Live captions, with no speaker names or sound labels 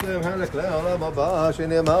חלק לעולם הבא,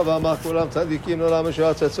 שנאמר ואמר כולם צדיקים לעולם אשר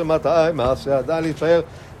עצם מתי, מעשה ידע להתפאר.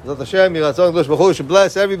 Zot Hashem, Yiratzon Kadosh Baruch Hu should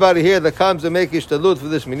bless everybody here that comes and make ishtadlut for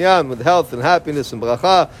this minyan with health and happiness and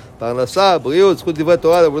bracha, parnasa, briut, zchut divrei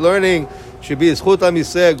Torah that we're learning should be zchut am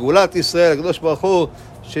Yisrael, Geulat Yisrael. Kadosh Baruch Hu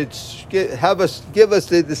should give us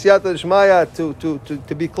the siyata d'shmaya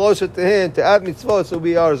to be closer to Him, to add mitzvot, so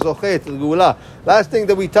we are zochet to Geulah. Last thing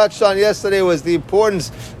that we touched on yesterday was the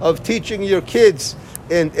importance of teaching your kids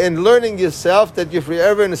and learning yourself that if you're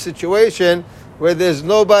ever in a situation where there's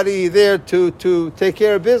nobody there to take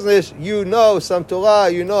care of business, you know some Torah,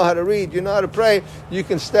 you know how to read, you know how to pray, you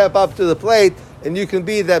can step up to the plate and you can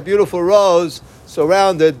be that beautiful rose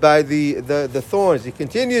surrounded by the thorns. He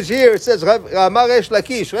continues here, it says, Amar Resh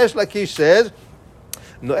Lakish says,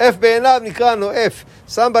 No'ef be'enav nikra no'ef.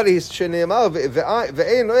 Somebody shene'emar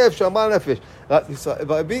ve'ein no'ef she'amar nefesh.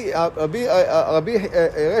 Rabbi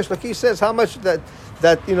Resh Lakish says how much that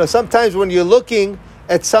sometimes when you're looking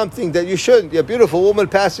at something that you shouldn't, a beautiful woman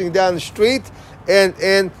passing down the street, and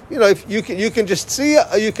if you can just see,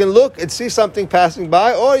 you can look and see something passing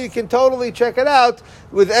by, or you can totally check it out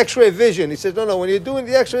with X-ray vision. He says, no, when you're doing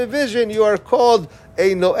the X-ray vision, you are called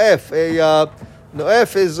a no'ef.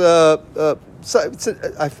 No'ef is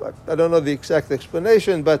I don't know the exact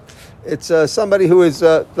explanation, but it's somebody who is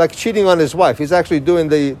like cheating on his wife. He's actually doing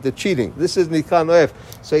the cheating. This is Nikra No'ef.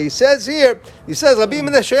 So he says here, Rabbi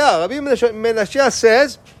Menashia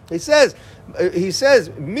says,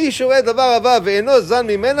 Mi shored davar hava ve'eno zan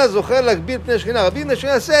mimena zocher lagbil pnei shechina. Rabbi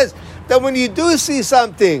Menashia says that when you do see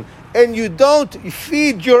something and you don't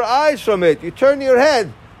feed your eyes from it, you turn your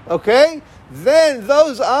head, okay? Then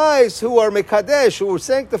those eyes who are mekadesh, who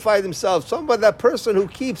sanctify themselves, that person who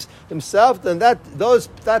keeps himself, then that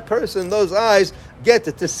person, those eyes get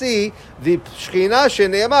to see the Shechina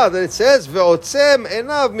shene'emar, that it says ve'otzem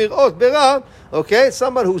enav mirot bera. Okay,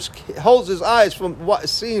 someone who holds his eyes from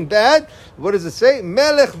seeing bad. What does it say?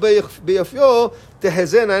 Melech b'yafyo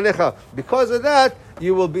tehezen einecha. Because of that,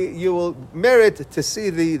 you will merit to see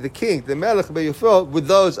the king, the Melech b'yafyo, with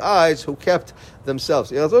those eyes who kept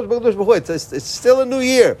themselves. It's still a new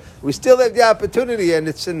year. We still have the opportunity, and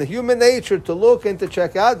it's in the human nature to look and to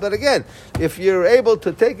check out. But again, if you're able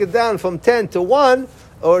to take it down from 10 to 1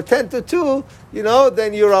 or 10 to 2,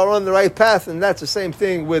 then you are on the right path, and that's the same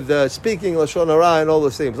thing with speaking Lashon Hara and all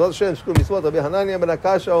those things. Rabbi Hanania ben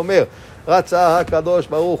Akasha Omer, רצה הקדוש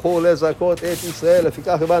ברוך הוא לזכות את ישראל,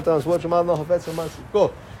 לפיכך הבנת המצוות שמרנו חפץ למען צדקו.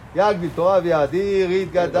 יגדיל תורה ויאדיר,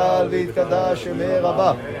 יתגדל ויתקדש שמי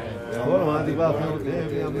רבה. כל מה דברה חיותיהם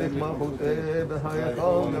וימלך מלכותיהם בחייכם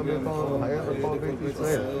ימלכם וחיה בכל בית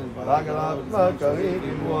ישראל. רק עליו מכרים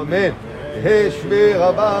אמו אמן. השמי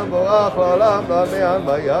רבה מבורך לעולם ועמי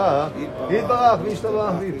הנביה. יתברך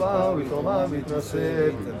וישתבח ויפאר ויתרומם ויתנשא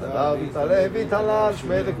ויתהדר ויתעלה ויתהלל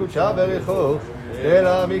שמי לקודשה בריחו.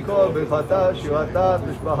 אלא מכל ברכתה שירתה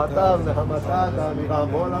משפחתה ונחמתה תאמירה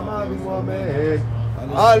מעולמה ואמו אמן.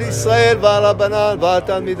 על ישראל ועל הבנן ועל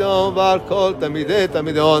תלמידון ועל כל תלמידי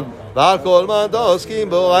תלמידון ועל כל מעדו עוסקים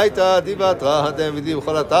באורייתא דיבתרא הדם ודיב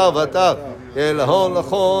בכל אתר ואתר אל ההון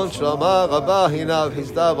לכון שלמה רבה הנה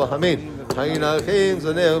וחסדה וחמין הנה הכין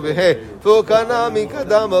זנר והה פורקנה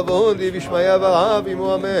מקדם אבוהונדי בשמיה ורב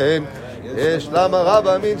עמו אמן יש למה רב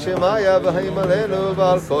אמין שמיה והאים עלינו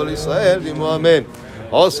ועל כל ישראל עמו אמן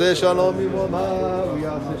עושה שלום עמו מה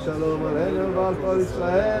ויעשה שלום עלינו ועל כל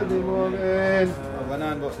ישראל עמו אמן